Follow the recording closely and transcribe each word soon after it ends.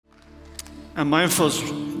I'm mindful as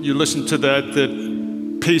you listen to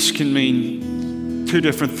that peace can mean two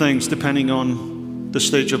different things depending on the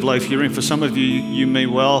stage of life you're in. For some of you, you may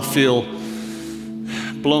well feel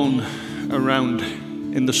blown around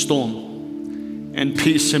in the storm. And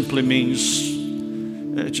peace simply means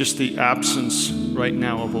just the absence right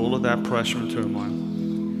now of all of that pressure and turmoil.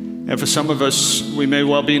 And for some of us, we may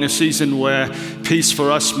well be in a season where peace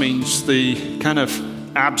for us means the kind of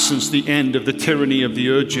absence, the end of the tyranny of the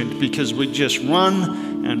urgent, because we just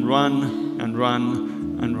run and run and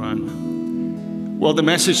run and run. Well, the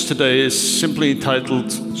message today is simply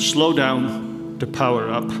entitled, Slow Down to Power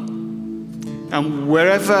Up. And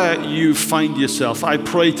wherever you find yourself, I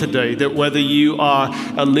pray today that whether you are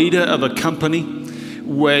a leader of a company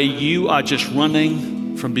where you are just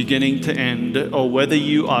running from beginning to end, or whether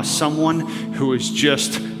you are someone who is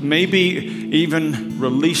just maybe even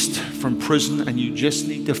released from prison and you just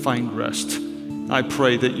need to find rest, I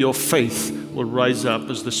pray that your faith will rise up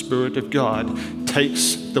as the Spirit of God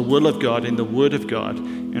takes the will of God in the Word of God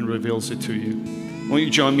and reveals it to you. Won't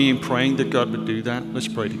you join me in praying that God would do that? Let's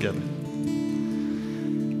pray together.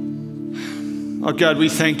 Oh God, we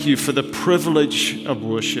thank you for the privilege of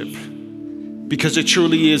worship, because it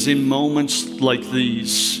truly is in moments like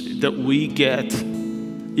these that we get,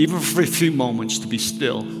 even for a few moments, to be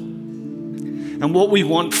still. And what we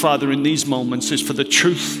want, Father, in these moments is for the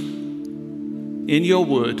truth in your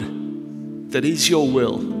word that is your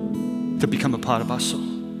will to become a part of our soul,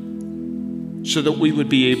 so that we would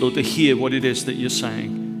be able to hear what it is that you're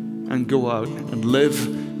saying and go out and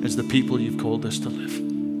live as the people you've called us to live.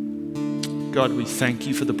 God, we thank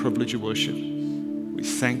you for the privilege of worship. We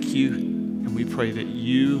thank you and we pray that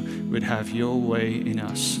you would have your way in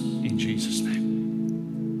us. In Jesus'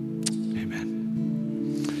 name, amen.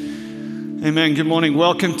 Amen. Good morning.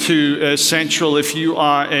 Welcome to Central. If you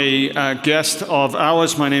are a guest of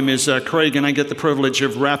ours, my name is Craig, and I get the privilege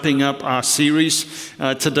of wrapping up our series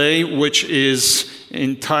today, which has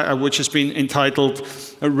been entitled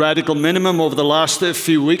A Radical Minimum. Over the last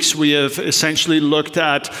few weeks, we have essentially looked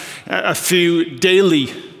at a few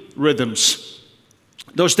daily rhythms.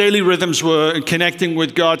 Those daily rhythms were connecting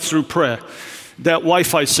with God through prayer, that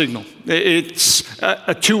Wi-Fi signal. It's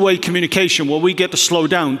a two-way communication where we get to slow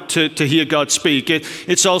down to hear God speak.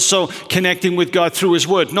 It's also connecting with God through His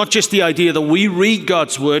Word. Not just the idea that we read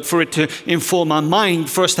God's Word for it to inform our mind,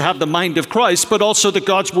 for us to have the mind of Christ, but also that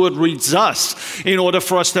God's Word reads us in order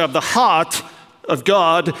for us to have the heart of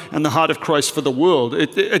God and the heart of Christ for the world.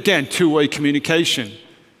 Again, two-way communication,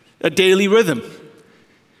 a daily rhythm.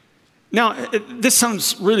 Now, this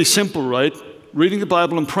sounds really simple, right? Reading the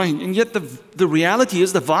Bible and praying. And yet the reality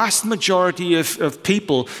is the vast majority of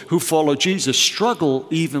people who follow Jesus struggle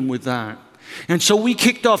even with that. And so we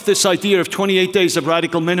kicked off this idea of 28 days of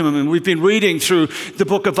radical minimum, and we've been reading through the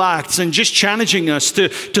book of Acts and just challenging us to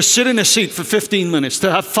sit in a seat for 15 minutes,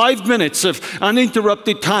 to have 5 minutes of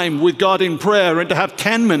uninterrupted time with God in prayer, and to have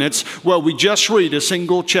 10 minutes where we just read a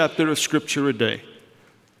single chapter of Scripture a day.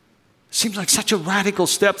 Seems like such a radical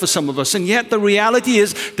step for some of us, and yet the reality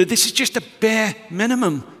is that this is just a bare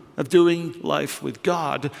minimum of doing life with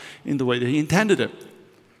God in the way that He intended it.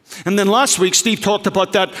 And then last week, Steve talked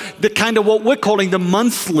about the kind of what we're calling the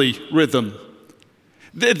monthly rhythm.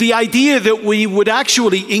 The idea that we would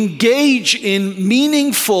actually engage in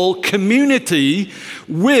meaningful community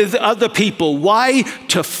with other people. Why?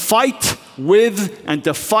 To fight with and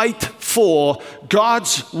to fight for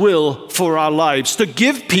God's will for our lives. To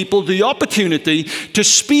give people the opportunity to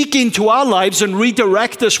speak into our lives and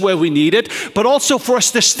redirect us where we need it, but also for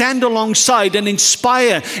us to stand alongside and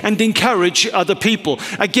inspire and encourage other people.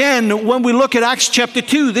 Again, when we look at Acts chapter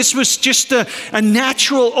 2, this was just a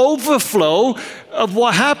natural overflow of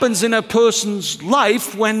what happens in a person's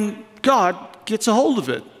life when God gets a hold of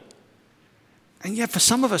it. And yet for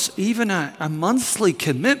some of us, even a monthly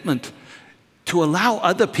commitment to allow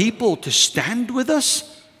other people to stand with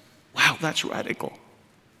us, wow, that's radical.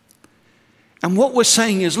 And what we're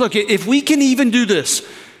saying is, look, if we can even do this,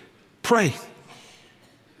 pray,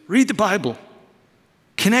 read the Bible,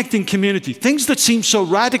 connect in community, things that seem so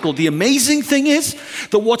radical. The amazing thing is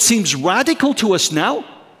that what seems radical to us now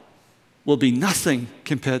will be nothing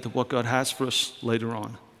compared to what God has for us later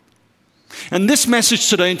on. And this message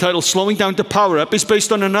today, entitled Slowing Down to Power Up, is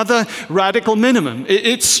based on another radical minimum.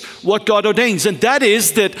 It's what God ordains, and that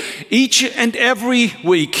is that each and every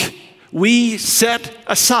week we set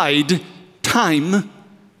aside time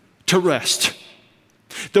to rest.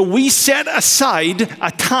 That we set aside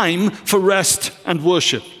a time for rest and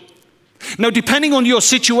worship. Now, depending on your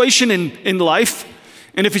situation in life,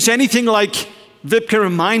 and if it's anything like Vipka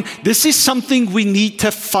and mine, this is something we need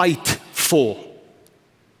to fight for.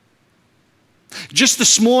 Just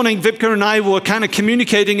this morning, Vipka and I were kind of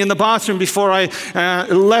communicating in the bathroom before I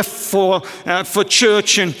left for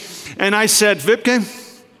church, and I said, Vipka,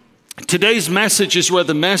 today's message is where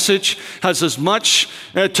the message has as much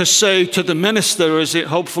to say to the minister as it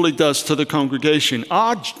hopefully does to the congregation.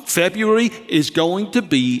 Our February is going to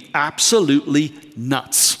be absolutely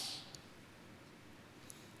nuts.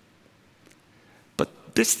 But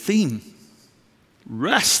this theme,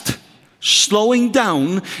 rest, slowing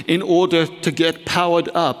down in order to get powered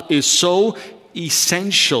up, is so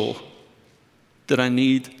essential that I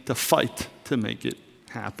need to fight to make it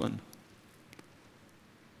happen.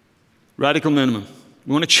 Radical minimum.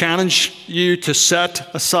 We want to challenge you to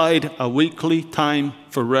set aside a weekly time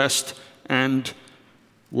for rest and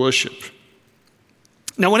worship.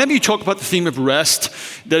 Now, whenever you talk about the theme of rest,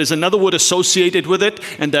 there is another word associated with it,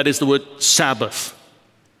 and that is the word Sabbath.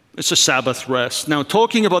 It's a Sabbath rest. Now,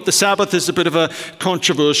 talking about the Sabbath is a bit of a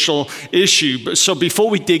controversial issue. So before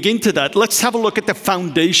we dig into that, let's have a look at the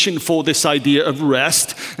foundation for this idea of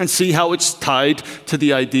rest and see how it's tied to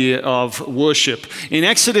the idea of worship. In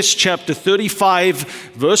Exodus chapter 35,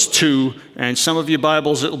 verse 2, and some of your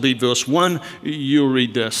Bibles, it'll be verse 1, you'll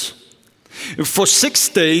read this. For 6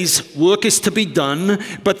 days work is to be done,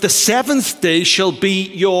 but the seventh day shall be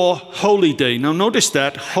your holy day. Now notice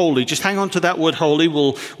that, holy. Just hang on to that word holy.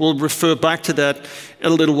 We'll refer back to that a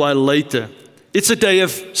little while later. It's a day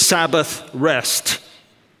of Sabbath rest.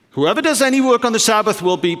 Whoever does any work on the Sabbath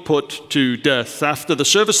will be put to death. After the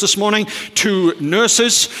service this morning, 2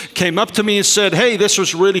 nurses came up to me and said, hey, this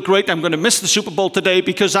was really great. I'm going to miss the Super Bowl today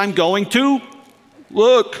because I'm going to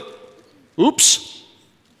work. Oops.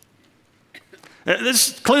 This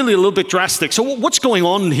is clearly a little bit drastic. So what's going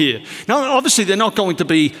on here? Now, obviously, they're not going to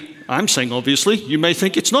be, I'm saying obviously, you may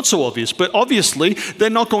think it's not so obvious, but obviously, they're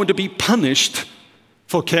not going to be punished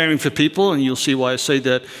for caring for people, and you'll see why I say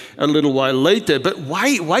that a little while later. But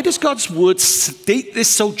why does God's word state this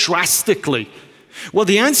so drastically? Well,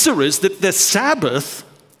 the answer is that the Sabbath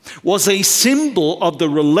was a symbol of the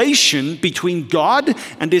relation between God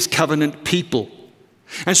and his covenant people.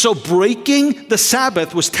 And so breaking the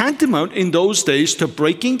Sabbath was tantamount in those days to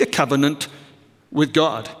breaking the covenant with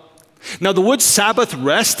God. Now, the word Sabbath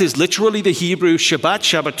rest is literally the Hebrew Shabbat,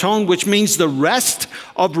 Shabbaton, which means the rest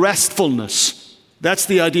of restfulness. That's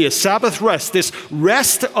the idea. Sabbath rest, this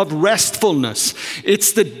rest of restfulness.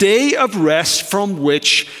 It's the day of rest from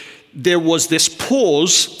which there was this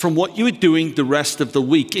pause from what you were doing the rest of the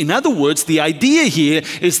week. In other words, the idea here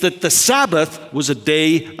is that the Sabbath was a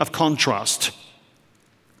day of contrast.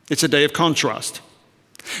 It's a day of contrast.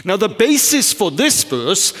 Now, the basis for this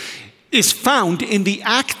verse is found in the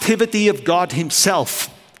activity of God himself.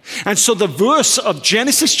 And so the verse of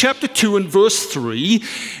Genesis chapter 2 and verse 3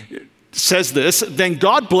 says this, then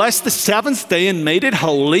God blessed the seventh day and made it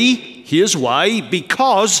holy. Here's why.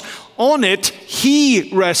 Because on it he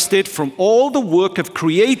rested from all the work of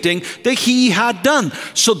creating that he had done.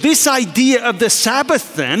 So this idea of the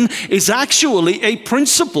Sabbath then is actually a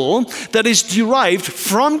principle that is derived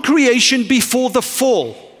from creation before the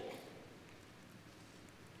fall.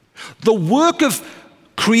 The work of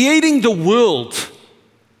creating the world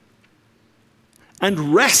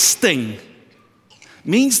and resting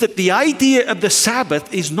means that the idea of the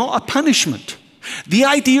Sabbath is not a punishment. The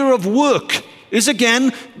idea of work is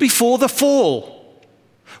again before the fall.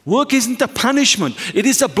 Work isn't a punishment. It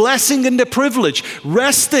is a blessing and a privilege.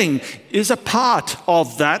 Resting is a part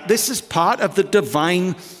of that. This is part of the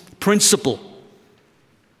divine principle.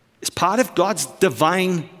 It's part of God's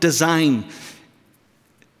divine design.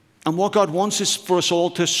 And what God wants is for us all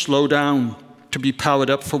to slow down, to be powered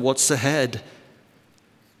up for what's ahead.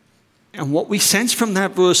 And what we sense from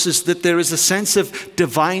that verse is that there is a sense of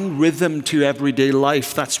divine rhythm to everyday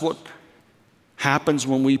life. That's what happens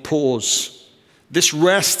when we pause. This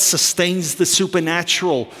rest sustains the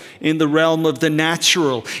supernatural in the realm of the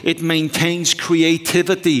natural. It maintains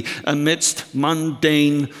creativity amidst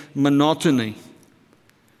mundane monotony.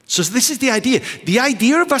 So this is the idea. The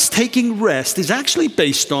idea of us taking rest is actually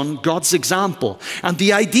based on God's example. And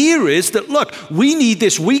the idea is that, look, we need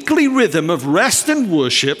this weekly rhythm of rest and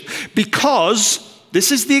worship because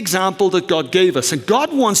this is the example that God gave us. And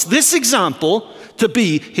God wants this example to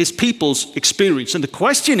be his people's experience. And the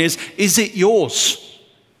question is it yours?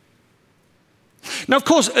 Now, of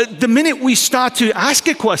course, the minute we start to ask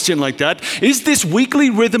a question like that, is this weekly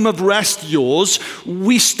rhythm of rest yours?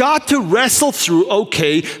 We start to wrestle through,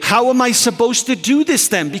 okay, how am I supposed to do this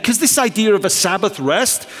then? Because this idea of a Sabbath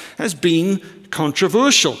rest has been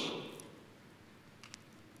controversial.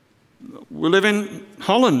 We live in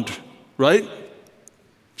Holland, right?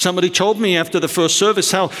 Somebody told me after the first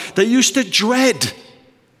service how they used to dread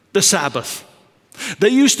the Sabbath. They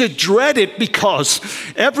used to dread it because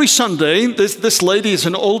every Sunday, this lady is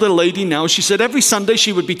an older lady now, she said every Sunday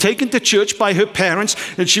she would be taken to church by her parents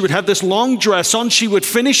and she would have this long dress on. She would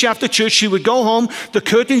finish after church, she would go home, the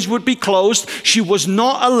curtains would be closed. She was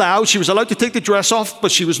allowed to take the dress off,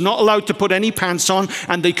 but she was not allowed to put any pants on,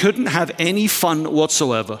 and they couldn't have any fun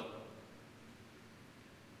whatsoever.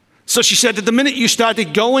 So she said, at the minute you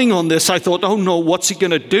started going on this, I thought, oh no, what's he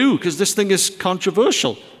going to do? Because this thing is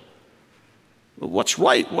controversial. What's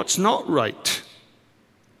right? What's not right?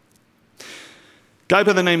 A guy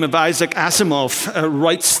by the name of Isaac Asimov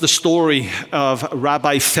writes the story of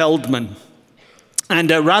Rabbi Feldman. And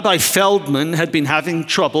Rabbi Feldman had been having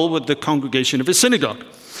trouble with the congregation of his synagogue.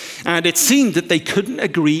 And it seemed that they couldn't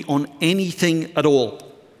agree on anything at all.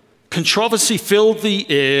 Controversy filled the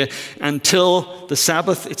air until the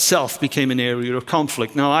Sabbath itself became an area of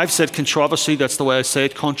conflict. Now, I've said controversy, that's the way I say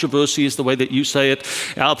it. Controversy is the way that you say it.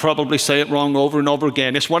 I'll probably say it wrong over and over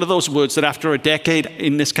again. It's one of those words that after a decade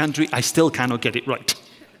in this country, I still cannot get it right.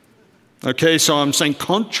 Okay, so I'm saying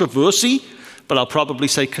controversy, but I'll probably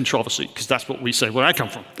say controversy, because that's what we say where I come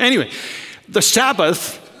from. Anyway, the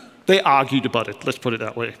Sabbath, they argued about it. Let's put it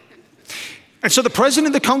that way. And so the president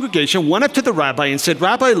of the congregation went up to the rabbi and said,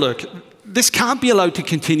 Rabbi, look, this can't be allowed to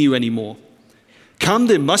continue anymore. Come,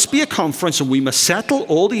 there must be a conference and we must settle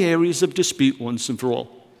all the areas of dispute once and for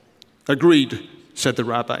all. Agreed, said the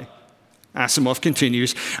rabbi. Asimov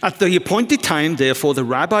continues, at the appointed time, therefore, the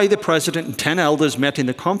rabbi, the president, and 10 elders met in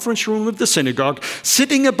the conference room of the synagogue,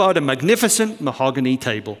 sitting about a magnificent mahogany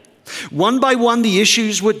table. One by one, the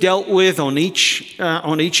issues were dealt with on each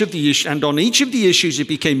of the issues, it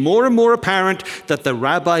became more and more apparent that the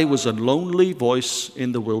rabbi was a lonely voice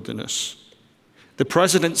in the wilderness. The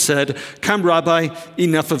president said, come, Rabbi,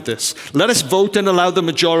 enough of this. Let us vote and allow the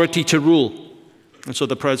majority to rule. And so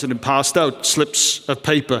the president passed out slips of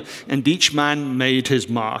paper, and each man made his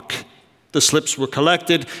mark. The slips were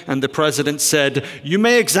collected, and the president said, you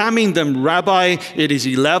may examine them, Rabbi. It is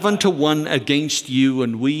 11-1 against you,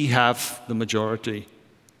 and we have the majority.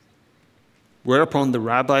 Whereupon the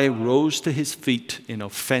rabbi rose to his feet in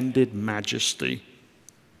offended majesty.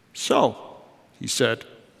 So, he said,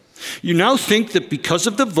 you now think that because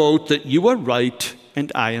of the vote that you are right and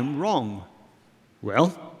I am wrong.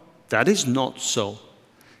 Well, that is not so.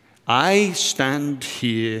 I stand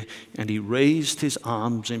here, and he raised his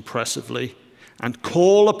arms impressively, and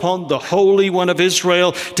call upon the Holy One of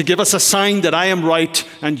Israel to give us a sign that I am right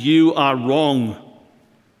and you are wrong.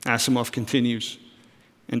 Asimov continues,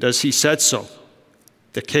 and as he said so,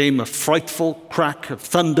 there came a frightful crack of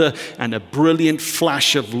thunder and a brilliant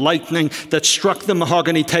flash of lightning that struck the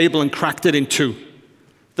mahogany table and cracked it in two.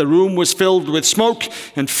 The room was filled with smoke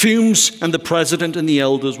and fumes, and the president and the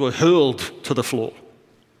elders were hurled to the floor.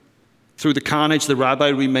 Through the carnage, the rabbi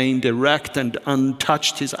remained erect and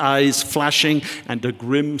untouched, his eyes flashing and a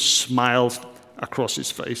grim smile across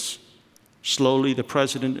his face. Slowly, the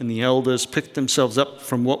president and the elders picked themselves up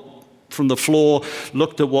from the floor,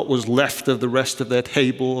 looked at what was left of the rest of the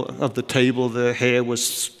table. Their hair was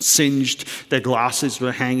singed, their glasses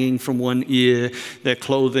were hanging from one ear, their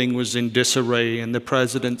clothing was in disarray, and the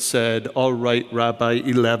president said, all right, Rabbi,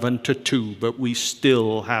 11-2, but we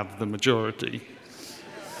still have the majority.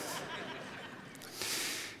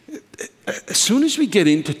 As soon as we get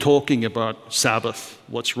into talking about Sabbath,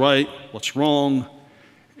 what's right, what's wrong,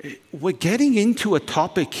 we're getting into a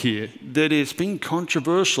topic here that has been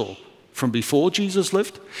controversial from before Jesus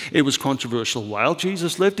lived. It was controversial while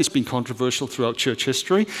Jesus lived. It's been controversial throughout church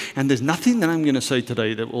history. And there's nothing that I'm going to say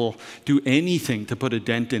today that will do anything to put a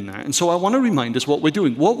dent in that. And so I want to remind us what we're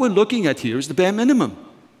doing. What we're looking at here is the bare minimum.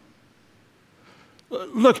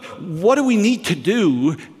 Look, what do we need to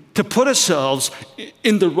do to put ourselves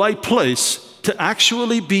in the right place to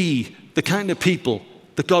actually be the kind of people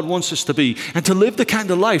that God wants us to be and to live the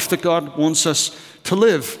kind of life that God wants us to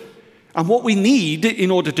live? And what we need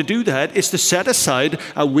in order to do that is to set aside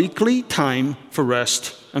a weekly time for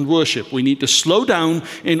rest and worship. We need to slow down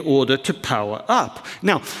in order to power up.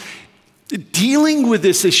 Now, dealing with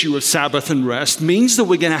this issue of Sabbath and rest means that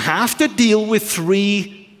we're going to have to deal with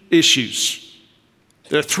three issues.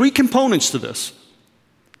 There are three components to this.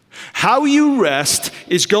 How you rest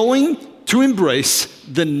is going to embrace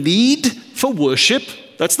the need for worship.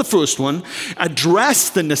 That's the first one. Address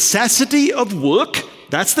the necessity of work.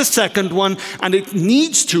 That's the second one. And it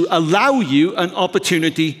needs to allow you an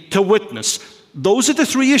opportunity to witness. Those are the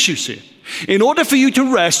three issues here. In order for you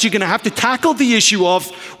to rest, you're going to have to tackle the issue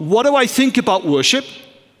of, what do I think about worship?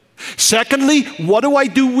 Secondly, what do I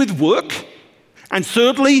do with work? And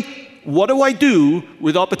thirdly, what do I do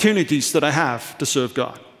with opportunities that I have to serve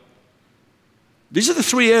God? These are the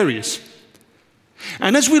three areas.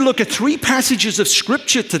 And as we look at 3 passages of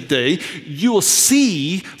Scripture today, you will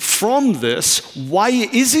see from this why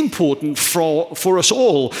it is important for us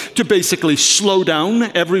all to basically slow down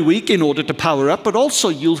every week in order to power up, but also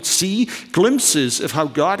you'll see glimpses of how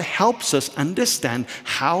God helps us understand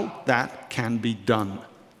how that can be done.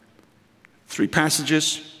 3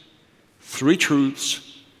 passages, 3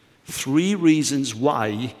 truths, 3 reasons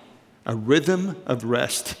why a rhythm of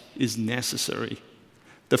rest is necessary.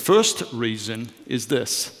 The first reason is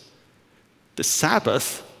this: the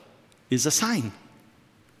Sabbath is a sign.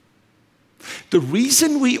 The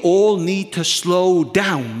reason we all need to slow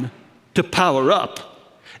down to power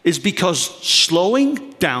up is because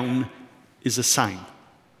slowing down is a sign.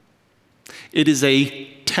 It is a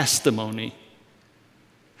testimony.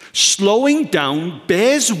 Slowing down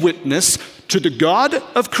bears witness to the God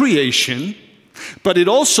of creation, but it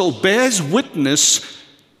also bears witness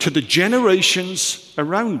to the generations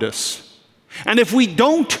around us. And if we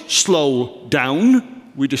don't slow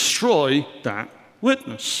down, we destroy that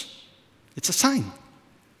witness. It's a sign.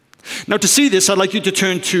 Now, to see this, I'd like you to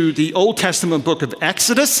turn to the Old Testament book of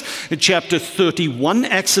Exodus, chapter 31,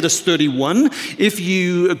 Exodus 31. If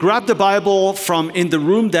you grab the Bible from in the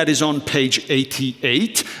room, that is on page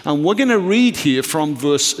 88, and we're going to read here from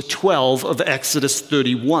verse 12 of Exodus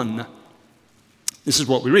 31. This is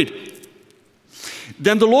what we read.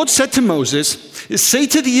 Then the Lord said to Moses, "Say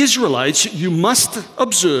to the Israelites, you must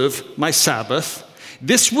observe my Sabbath.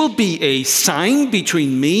 This will be a sign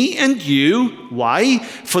between me and you." Why?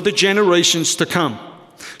 For the generations to come.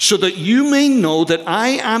 So that you may know that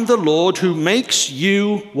I am the Lord who makes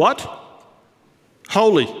you what?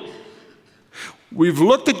 Holy. We've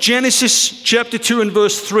looked at Genesis chapter 2 and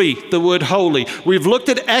verse 3, the word holy. We've looked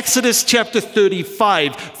at Exodus chapter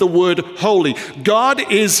 35, the word holy.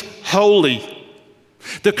 God is holy.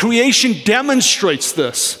 The creation demonstrates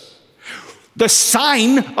this. The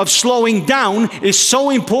sign of slowing down is so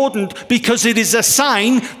important because it is a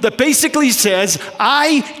sign that basically says,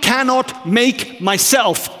 I cannot make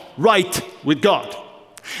myself right with God.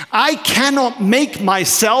 I cannot make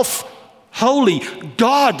myself holy.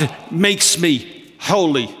 God makes me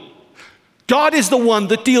holy. God is the one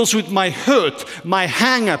that deals with my hurt, my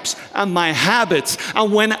hang-ups, and my habits.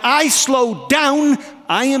 And when I slow down,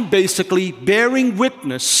 I am basically bearing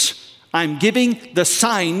witness. I'm giving the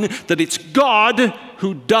sign that it's God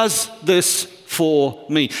who does this for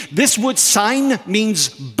me. This word sign means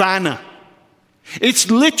banner.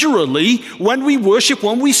 It's literally, when we worship,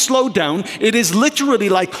 when we slow down, it is literally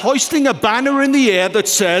like hoisting a banner in the air that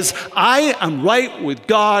says, I am right with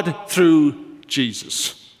God through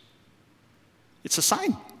Jesus. It's a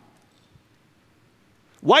sign.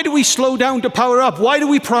 Why do we slow down to power up? Why do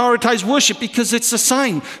we prioritize worship? Because it's a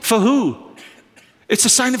sign. For who? It's a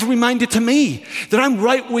sign of a reminder to me that I'm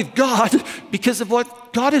right with God because of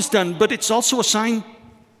what God has done. But it's also a sign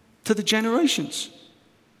to the generations,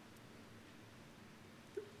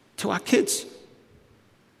 to our kids,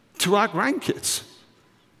 to our grandkids.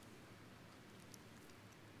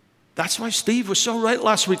 That's why Steve was so right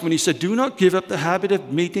last week when he said, do not give up the habit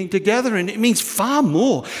of meeting together. And it means far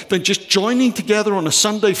more than just joining together on a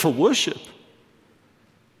Sunday for worship.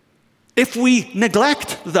 If we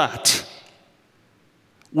neglect that,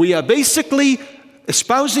 we are basically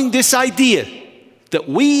espousing this idea that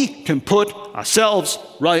we can put ourselves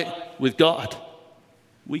right with God.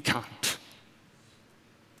 We can't.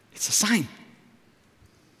 It's a sign.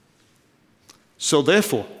 So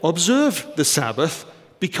therefore, observe the Sabbath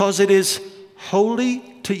because it is holy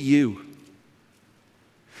to you.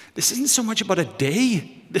 This isn't so much about a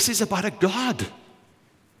day. This is about a God.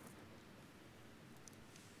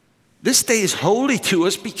 This day is holy to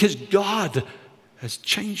us because God has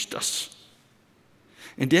changed us.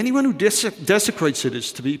 And anyone who desecrates it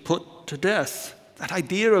is to be put to death. That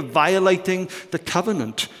idea of violating the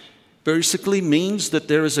covenant basically means that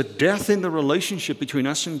there is a death in the relationship between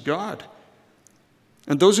us and God.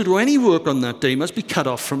 And those who do any work on that day must be cut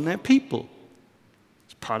off from their people.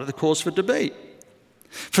 It's part of the cause for debate.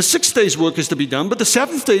 For 6 days work is to be done, but the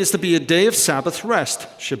seventh day is to be a day of Sabbath rest.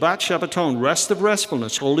 Shabbat, Shabbaton, rest of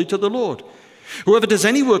restfulness, holy to the Lord. Whoever does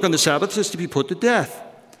any work on the Sabbath is to be put to death.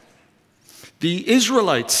 The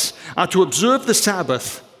Israelites are to observe the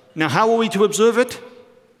Sabbath. Now, how are we to observe it?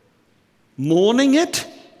 Mourning it?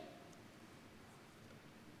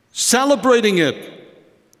 Celebrating it.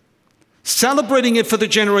 Celebrating it for the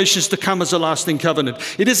generations to come as a lasting covenant.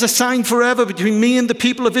 It is a sign forever between me and the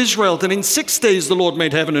people of Israel that in 6 days the Lord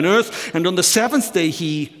made heaven and earth, and on the seventh day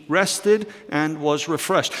he rested and was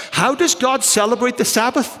refreshed. How does God celebrate the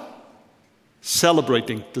Sabbath?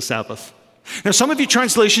 Celebrating the Sabbath. Now, some of your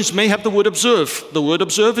translations may have the word observe. The word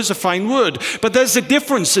observe is a fine word, but there's a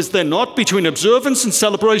difference, is there not, between observance and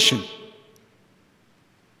celebration?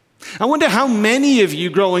 I wonder how many of you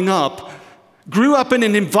growing up grew up in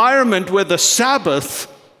an environment where the Sabbath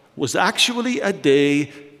was actually a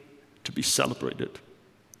day to be celebrated.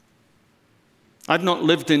 I've not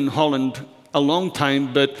lived in Holland a long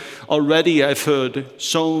time, but already I've heard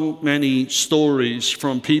so many stories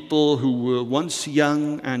from people who were once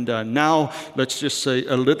young and are now, let's just say,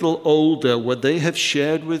 a little older, where they have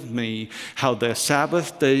shared with me how their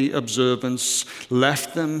Sabbath day observance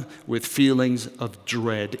left them with feelings of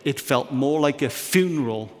dread. It felt more like a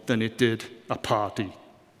funeral than it did a party.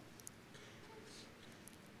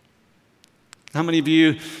 How many of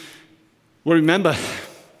you will remember,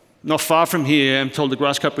 not far from here, I'm told the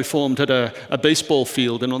Grass Cup Reformed had a baseball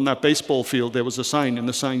field, and on that baseball field there was a sign, and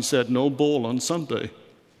the sign said, "No ball on Sunday."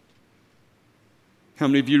 How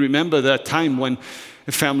many of you remember that time when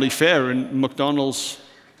a family fair in McDonald's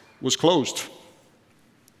was closed?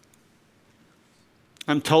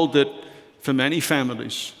 I'm told that for many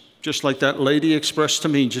families, just like that lady expressed to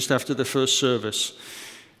me just after the first service,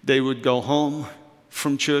 they would go home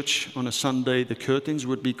from church on a Sunday, the curtains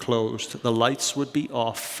would be closed, the lights would be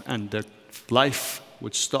off, and their life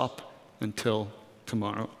would stop until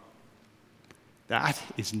tomorrow. That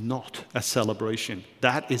is not a celebration.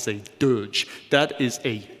 That is a dirge. That is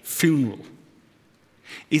a funeral.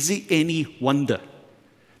 Is it any wonder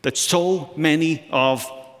that so many of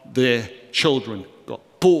their children got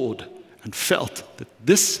bored and felt that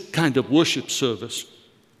this kind of worship service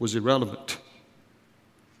was irrelevant?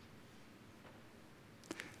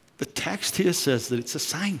 The text here says that it's a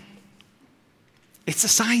sign. It's a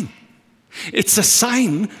sign. It's a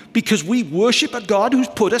sign because we worship a God who's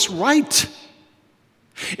put us right.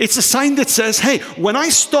 It's a sign that says, hey, when I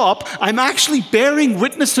stop, I'm actually bearing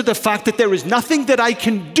witness to the fact that there is nothing that I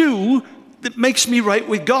can do that makes me right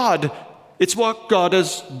with God. It's what God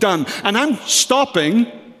has done. And I'm stopping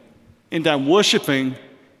and I'm worshiping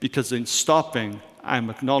because in stopping,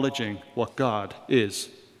 I'm acknowledging what God is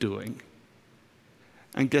doing.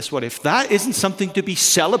 And guess what? If that isn't something to be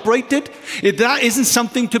celebrated, if that isn't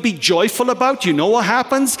something to be joyful about, you know what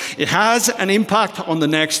happens? It has an impact on the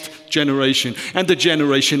next generation and the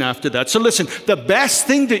generation after that. So listen, the best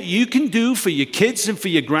thing that you can do for your kids and for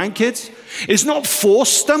your grandkids is not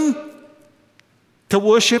force them to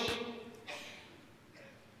worship,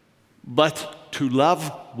 but to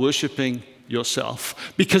love worshiping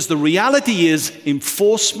yourself. Because the reality is,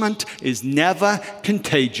 enforcement is never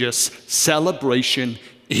contagious. Celebration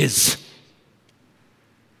is.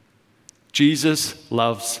 Jesus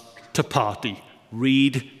loves to party.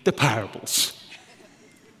 Read the parables.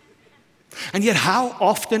 And yet, how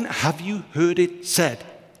often have you heard it said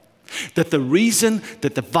that the reason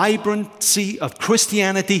that the vibrancy of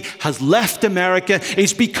Christianity has left America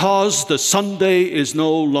is because the Sunday is no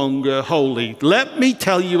longer holy? Let me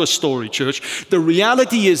tell you a story, church. The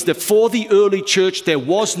reality is that for the early church, there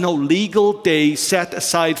was no legal day set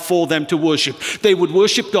aside for them to worship. They would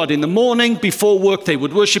worship God in the morning, before work. They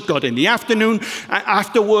would worship God in the afternoon,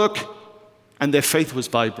 after work, and their faith was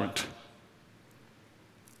vibrant.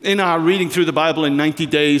 In our reading through the Bible in 90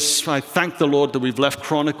 days, I thank the Lord that we've left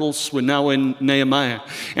Chronicles. We're now in Nehemiah.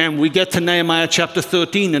 And we get to Nehemiah chapter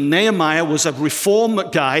 13. And Nehemiah was a reform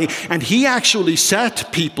guy. And he actually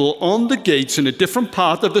set people on the gates in a different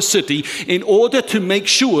part of the city in order to make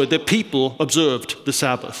sure that people observed the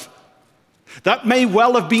Sabbath. That may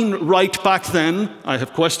well have been right back then. I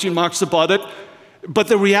have question marks about it. But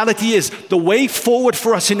the reality is, the way forward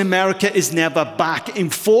for us in America is never back.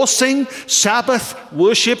 Enforcing Sabbath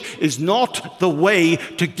worship is not the way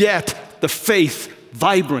to get the faith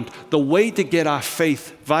vibrant. The way to get our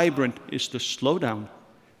faith vibrant is to slow down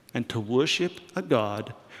and to worship a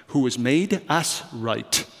God who has made us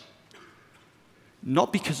right.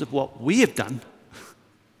 Not because of what we have done,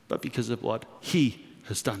 but because of what He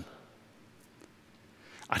has done.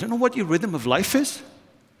 I don't know what your rhythm of life is,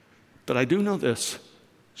 but I do know this: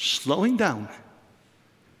 slowing down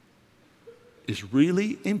is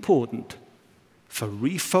really important for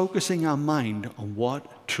refocusing our mind on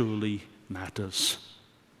what truly matters.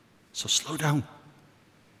 So slow down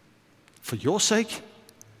for your sake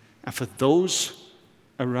and for those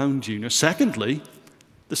around you. Now, secondly,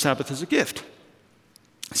 the Sabbath is a gift.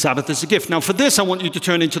 Sabbath is a gift. Now, for this, I want you to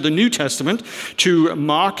turn into the New Testament to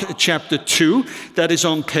Mark chapter 2. That is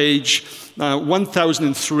on page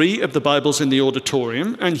 1003 of the Bibles in the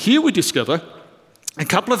auditorium. And here we discover a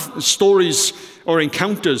couple of stories or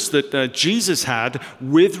encounters that Jesus had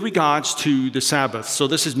with regards to the Sabbath. So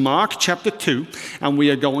this is Mark chapter 2, and we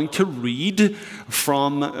are going to read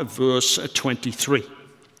from verse 23.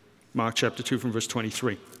 Mark chapter 2 from verse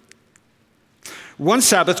 23. One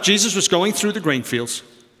Sabbath, Jesus was going through the grain fields,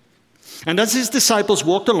 and as his disciples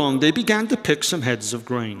walked along, they began to pick some heads of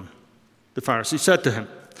grain. The Pharisees said to him,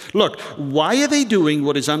 "Look, why are they doing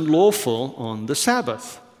what is unlawful on the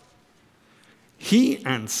Sabbath?" He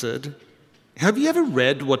answered, "Have you ever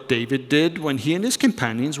read what David did when he and his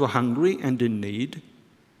companions were hungry and in need?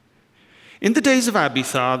 In the days of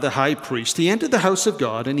Abiathar, the high priest, he entered the house of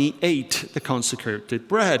God and he ate the consecrated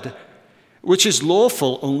bread, which is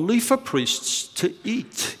lawful only for priests to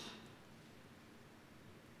eat.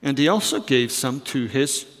 And he also gave some to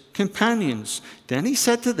his companions. Then he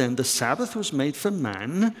said to them, the Sabbath was made for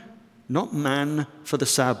man, not man for the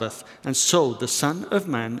Sabbath. And so the Son of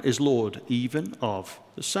Man is Lord, even of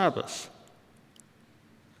the Sabbath."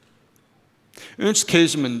 Ernst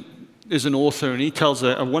Käsemann is an author, and he tells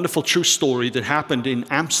a wonderful true story that happened in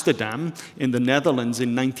Amsterdam in the Netherlands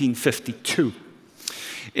in 1952.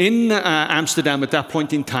 In Amsterdam at that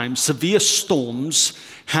point in time, severe storms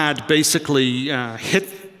had basically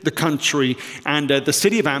hit the country, and the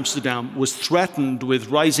city of Amsterdam was threatened with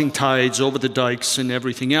rising tides over the dikes and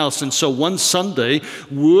everything else. And so one Sunday,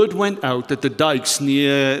 word went out that the dikes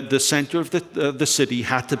near the center of the city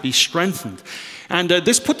had to be strengthened. And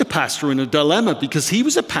this put the pastor in a dilemma, because he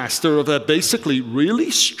was a pastor of a basically really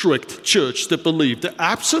strict church that believed that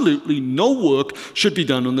absolutely no work should be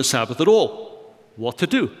done on the Sabbath at all. What to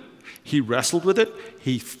do? He wrestled with it.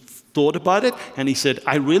 He thought about it, and he said,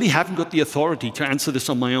 I really haven't got the authority to answer this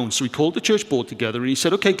on my own. So he called the church board together, and he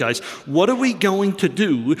said, okay, guys, what are we going to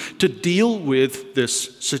do to deal with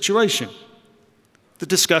this situation? The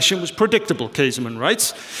discussion was predictable, Käsemann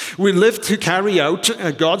writes. We live to carry out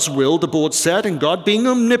God's will, the board said, and God, being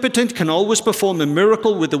omnipotent, can always perform a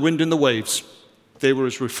miracle with the wind and the waves. They were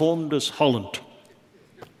as reformed as Holland.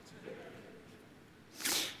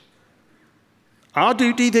 Our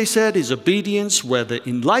duty, they said, is obedience, whether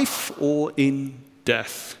in life or in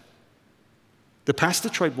death. The pastor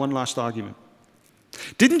tried one last argument.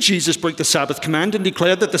 Didn't Jesus break the Sabbath command and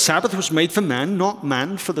declare that the Sabbath was made for man, not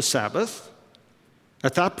man for the Sabbath?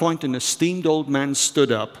 At that point, an esteemed old man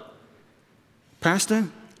stood up. Pastor,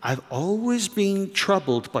 I've always been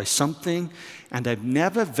troubled by something, and I've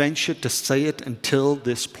never ventured to say it until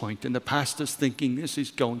this point. And the pastor's thinking, this is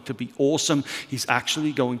going to be awesome. He's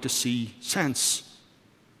actually going to see sense.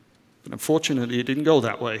 But unfortunately, it didn't go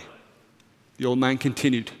that way. The old man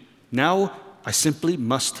continued, now I simply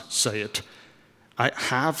must say it. I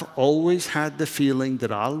have always had the feeling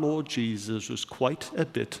that our Lord Jesus was quite a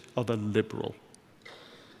bit of a liberal.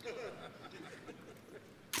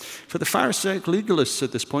 For the Pharisaic legalists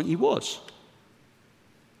at this point, he was.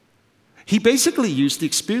 He basically used the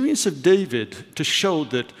experience of David to show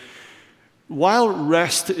that while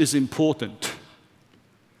rest is important,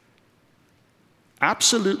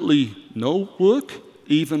 absolutely no work,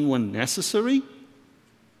 even when necessary,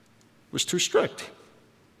 was too strict.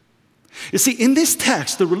 You see, in this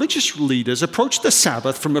text, the religious leaders approached the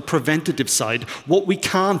Sabbath from a preventative side, what we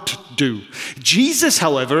can't do. Jesus,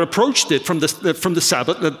 however, approached it from the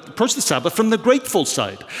Sabbath from the grateful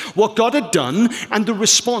side, what God had done and the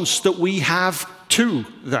response that we have to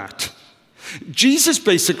that. Jesus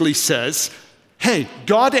basically says, hey,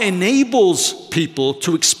 God enables people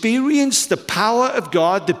to experience the power of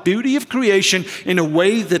God, the beauty of creation, in a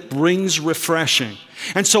way that brings refreshing.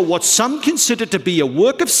 And so what some consider to be a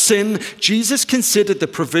work of sin, Jesus considered the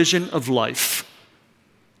provision of life.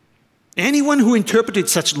 Anyone who interpreted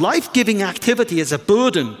such life-giving activity as a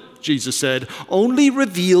burden, Jesus said, only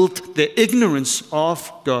revealed their ignorance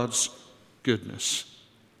of God's goodness.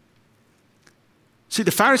 See, the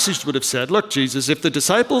Pharisees would have said, look, Jesus, if the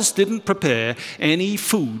disciples didn't prepare any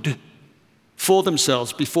food for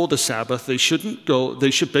themselves before the Sabbath, they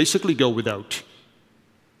should basically go without.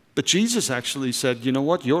 But Jesus actually said, you know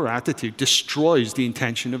what? Your attitude destroys the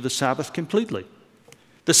intention of the Sabbath completely.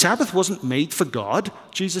 The Sabbath wasn't made for God,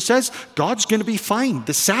 Jesus says. God's going to be fine.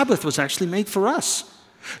 The Sabbath was actually made for us.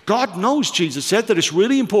 God knows, Jesus said, that it's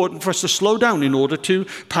really important for us to slow down in order to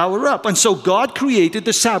power up. And so God created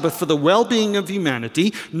the Sabbath for the well-being of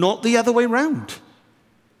humanity, not the other way around.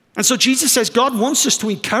 And so Jesus says God wants us to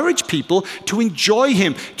encourage people to enjoy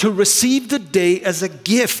Him, to receive the day as a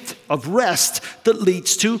gift of rest that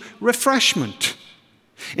leads to refreshment.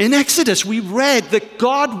 In Exodus, we read that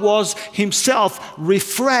God was Himself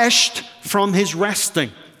refreshed from His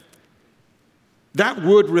resting. That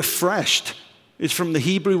word refreshed is from the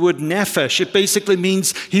Hebrew word nephesh. It basically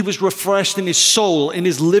means He was refreshed in His soul, in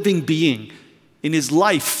His living being. in his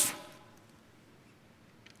life,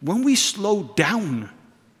 when we slow down,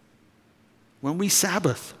 when we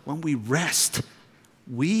Sabbath, when we rest,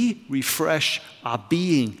 we refresh our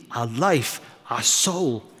being, our life, our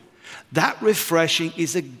soul. That refreshing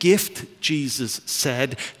is a gift, Jesus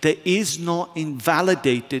said, that is not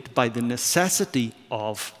invalidated by the necessity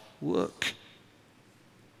of work.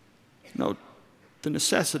 No, the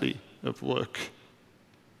necessity of work.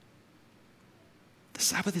 The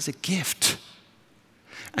Sabbath is a gift.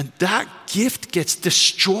 And that gift gets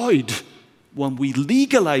destroyed when we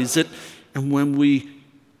legalize it and when we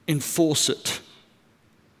enforce it.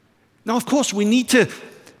 Now, of course, we need to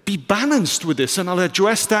be balanced with this, and I'll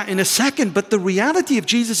address that in a second. But the reality of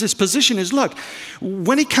Jesus' position is, look,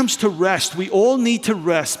 when it comes to rest, we all need to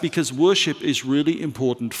rest because worship is really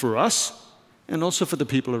important for us and also for the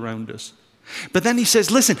people around us. But then he says,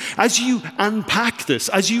 listen, as you unpack this,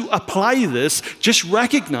 as you apply this, just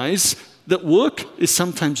recognize that work is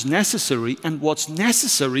sometimes necessary, and what's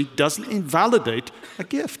necessary doesn't invalidate a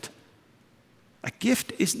gift. A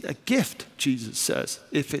gift isn't a gift, Jesus says,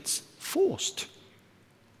 if it's forced.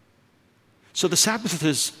 So the Sabbath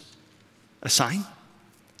is a sign.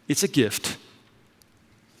 It's a gift.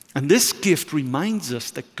 And this gift reminds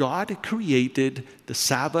us that God created the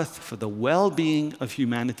Sabbath for the well-being of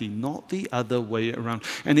humanity, not the other way around.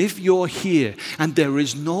 And if you're here and there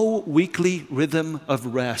is no weekly rhythm of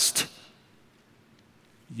rest,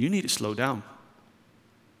 you need to slow down.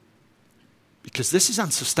 Because this is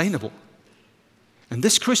unsustainable. And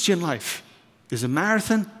this Christian life is a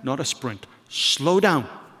marathon, not a sprint. Slow down.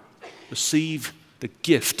 Receive the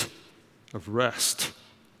gift of rest.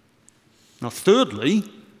 Now, thirdly,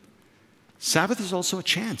 Sabbath is also a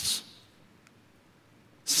chance.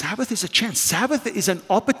 Sabbath is a chance. Sabbath is an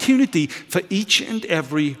opportunity for each and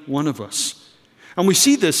every one of us. And we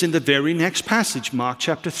see this in the very next passage, Mark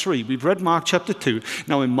chapter 3. We've read Mark chapter 2.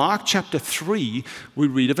 Now, in Mark chapter 3, we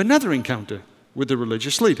read of another encounter with the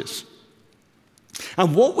religious leaders.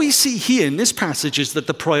 And what we see here in this passage is that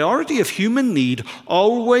the priority of human need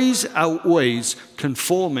always outweighs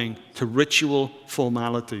conforming to ritual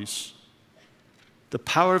formalities. The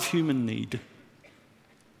power of human need.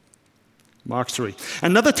 Mark 3.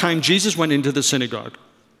 Another time, Jesus went into the synagogue,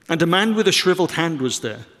 and a man with a shriveled hand was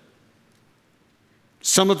there.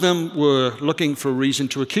 Some of them were looking for a reason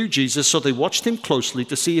to accuse Jesus, so they watched him closely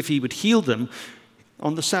to see if he would heal them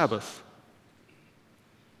on the Sabbath.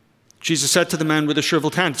 Jesus said to the man with the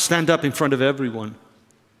shriveled hand, "Stand up in front of everyone."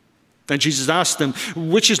 Then Jesus asked them,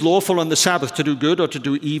 "Which is lawful on the Sabbath, to do good or to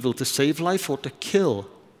do evil, to save life or to kill?"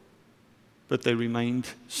 But they remained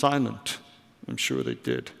silent. I'm sure they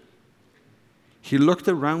did. He looked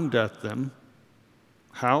around at them.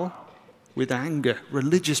 How? With anger.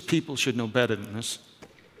 Religious people should know better than this.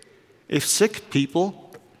 If sick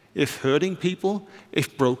people, if hurting people,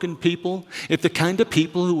 if broken people, if the kind of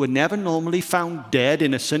people who were never normally found dead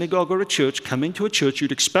in a synagogue or a church come into a church,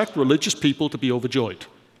 you'd expect religious people to be overjoyed.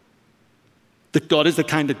 That God is the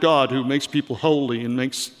kind of God who makes people holy and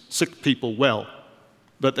makes sick people well.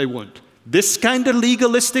 But they weren't. This kind of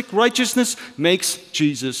legalistic righteousness makes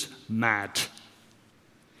Jesus mad.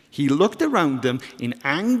 He looked around them in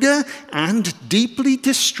anger and deeply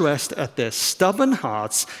distressed at their stubborn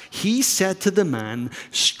hearts. He said to the man,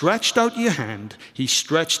 "Stretch out your hand." He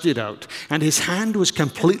stretched it out, and his hand was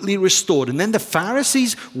completely restored. And then the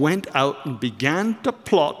Pharisees went out and began to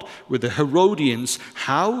plot with the Herodians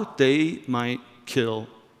how they might kill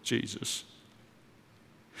Jesus.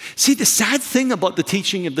 See, the sad thing about the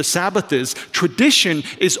teaching of the Sabbath is tradition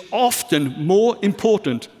is often more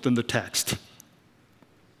important than the text.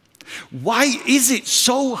 Why is it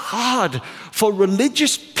so hard for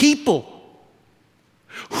religious people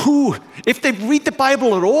who, if they read the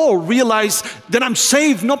Bible at all, realize that I'm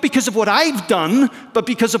saved not because of what I've done, but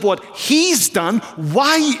because of what He's done?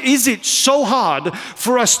 Why is it so hard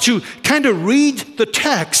for us to kind of read the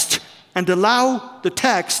text and allow the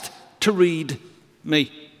text to read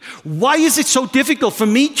me? Why is it so difficult for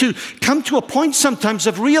me to come to a point sometimes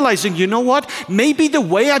of realizing, you know what? Maybe the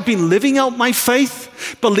way I've been living out my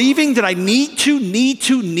faith, believing that I need to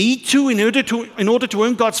in order to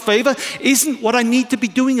earn God's favor, isn't what I need to be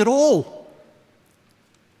doing at all.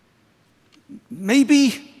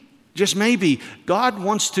 Maybe, just maybe, God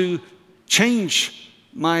wants to change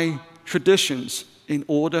my traditions in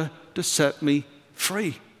order to set me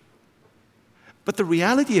free. But the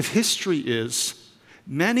reality of history is,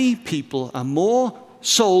 many people are more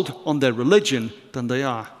sold on their religion than they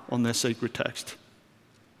are on their sacred text.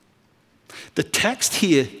 The text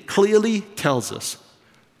here clearly tells us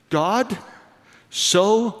God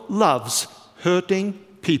so loves hurting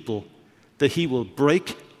people that He will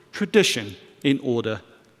break tradition in order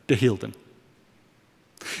to heal them.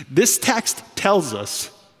 This text tells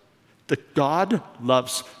us that God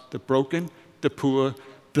loves the broken, the poor,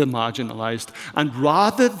 the marginalized. And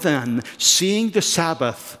rather than seeing the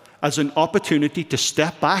Sabbath as an opportunity to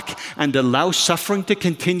step back and allow suffering to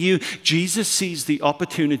continue, Jesus sees the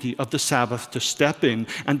opportunity of the Sabbath to step in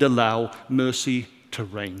and allow mercy to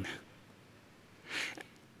reign.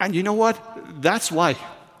 And you know what? That's why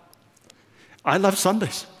I love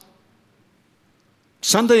Sundays.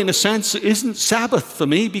 Sunday, in a sense, isn't Sabbath for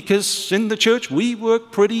me because in the church we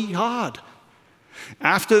work pretty hard.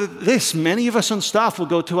 After this, many of us on staff will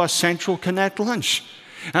go to our Central Connect lunch.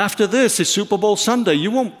 After this is Super Bowl Sunday. You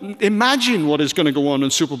won't imagine what is going to go on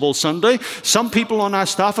Super Bowl Sunday. Some people on our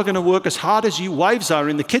staff are going to work as hard as you wives are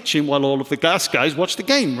in the kitchen while all of the gas guys watch the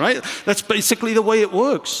game, right? That's basically the way it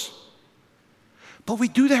works. But we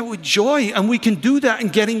do that with joy, and we can do that in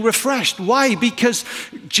getting refreshed. Why? Because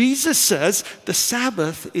Jesus says the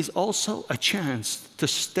Sabbath is also a chance to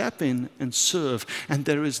step in and serve. And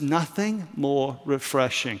there is nothing more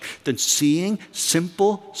refreshing than seeing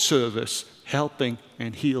simple service helping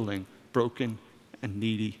and healing broken and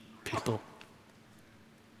needy people.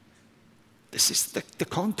 This is the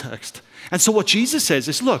context. And so what Jesus says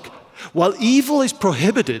is, look, while evil is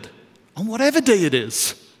prohibited on whatever day it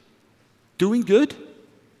is, doing good,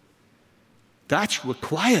 that's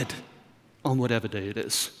required on whatever day it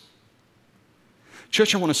is.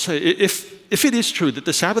 Church, I want to say, if it is true that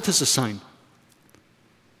the Sabbath is a sign,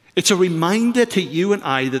 it's a reminder to you and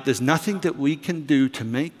I that there's nothing that we can do to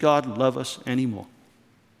make God love us anymore.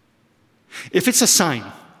 If it's a sign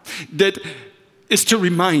that is to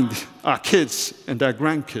remind our kids and our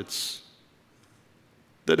grandkids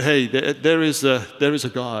that, hey, there is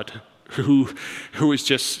a God who is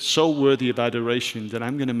just so worthy of adoration that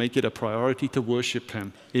I'm going to make it a priority to worship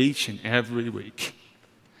him each and every week.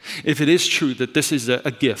 If it is true that this is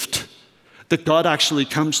a gift, that God actually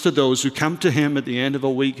comes to those who come to him at the end of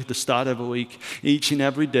a week, at the start of a week, each and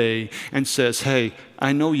every day, and says, hey,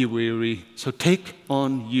 I know you're weary, so take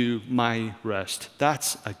on you my rest.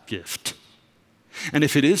 That's a gift. And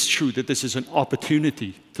if it is true that this is an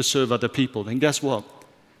opportunity to serve other people, then guess what?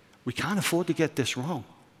 We can't afford to get this wrong.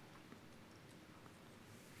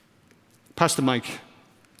 Pastor Mike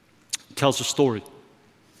tells a story.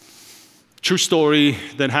 True story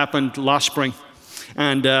that happened last spring.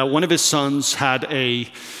 And one of his sons had a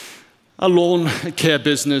lawn care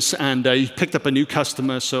business, and he picked up a new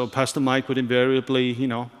customer. So Pastor Mike would invariably,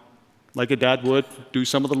 like a dad would, do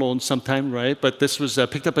some of the lawns sometime, right? But this was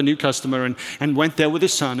picked up a new customer and went there with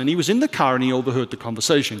his son. And he was in the car and he overheard the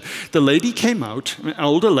conversation. The lady came out, an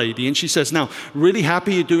older lady, and she says, now, really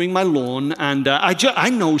happy you're doing my lawn. And I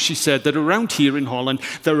know, she said, that around here in Holland,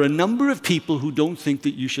 there are a number of people who don't think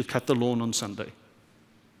that you should cut the lawn on Sunday.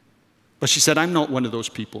 But she said, I'm not one of those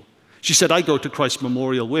people. She said, I go to Christ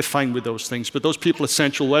Memorial. We're fine with those things. But those people at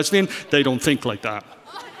Central Wesleyan, they don't think like that.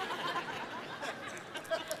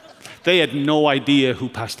 They had no idea who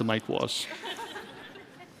Pastor Mike was.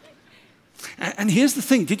 And here's the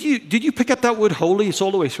thing. Did you pick up that word holy? It's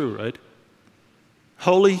all the way through, right?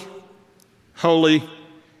 Holy, holy,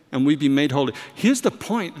 and we've been made holy. Here's the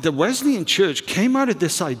point. The Wesleyan Church came out of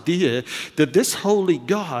this idea that this holy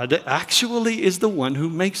God actually is the one who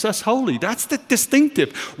makes us holy. That's the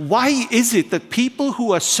distinctive. Why is it that people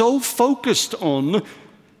who are so focused on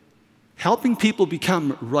helping people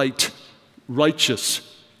become righteous,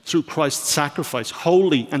 through Christ's sacrifice,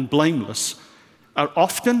 holy and blameless, are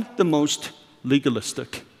often the most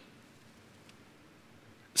legalistic?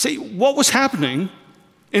 See, what was happening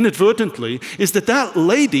inadvertently is that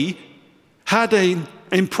lady had an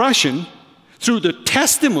impression through the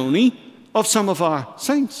testimony of some of our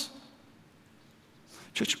saints.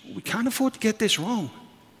 Church, we can't afford to get this wrong.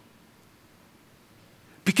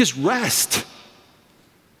 Because rest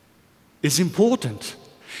is important.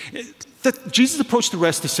 Jesus' approach to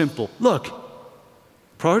rest is simple. Look,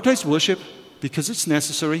 prioritize worship because it's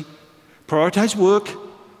necessary. Prioritize work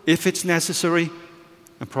if it's necessary.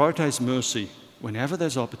 And prioritize mercy whenever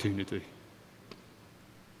there's opportunity.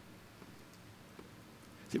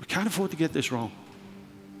 We can't afford to get this wrong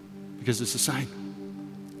because it's a sign.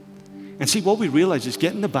 And see, what we realize is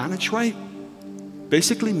getting the balance right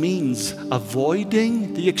basically means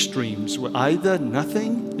avoiding the extremes where either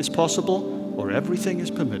nothing is possible or everything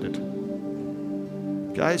is permitted.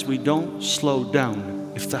 Guys, we don't slow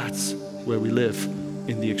down if that's where we live,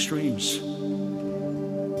 in the extremes.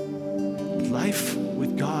 Life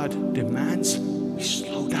with God demands we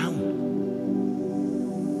slow down.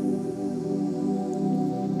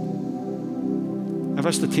 I've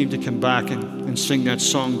asked the team to come back and sing that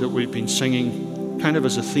song that we've been singing kind of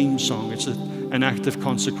as a theme song. It's an act of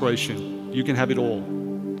consecration. You can have it all.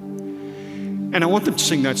 And I want them to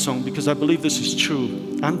sing that song because I believe this is true.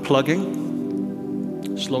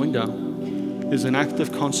 Unplugging, slowing down, is an act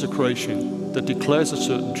of consecration that declares a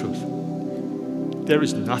certain truth. There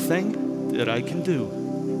is nothing that I can do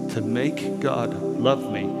to make God love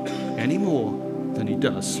me any more than he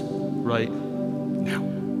does right now.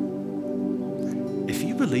 If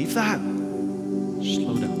you believe that,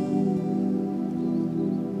 slow down.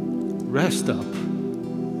 Rest up.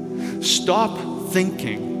 Stop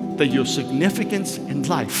thinking that your significance in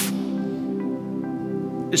life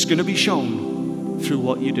is going to be shown through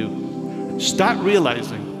what you do. Start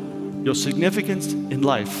realizing your significance in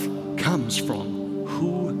life comes from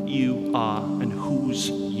who you are and whose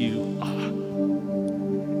you are.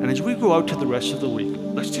 And as we go out to the rest of the week,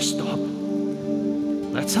 let's just stop.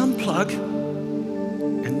 Let's unplug.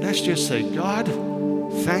 And let's just say, God,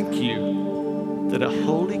 thank you that a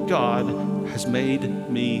holy God has made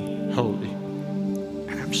me holy.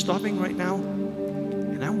 And I'm stopping right now,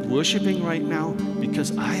 and I'm worshiping right now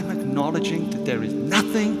because I am acknowledging that there is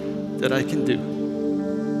nothing that I can do,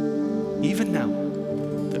 even now,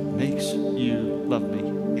 that makes you love me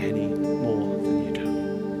any more than you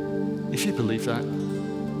do. If you believe that,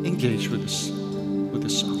 engage with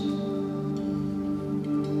this song.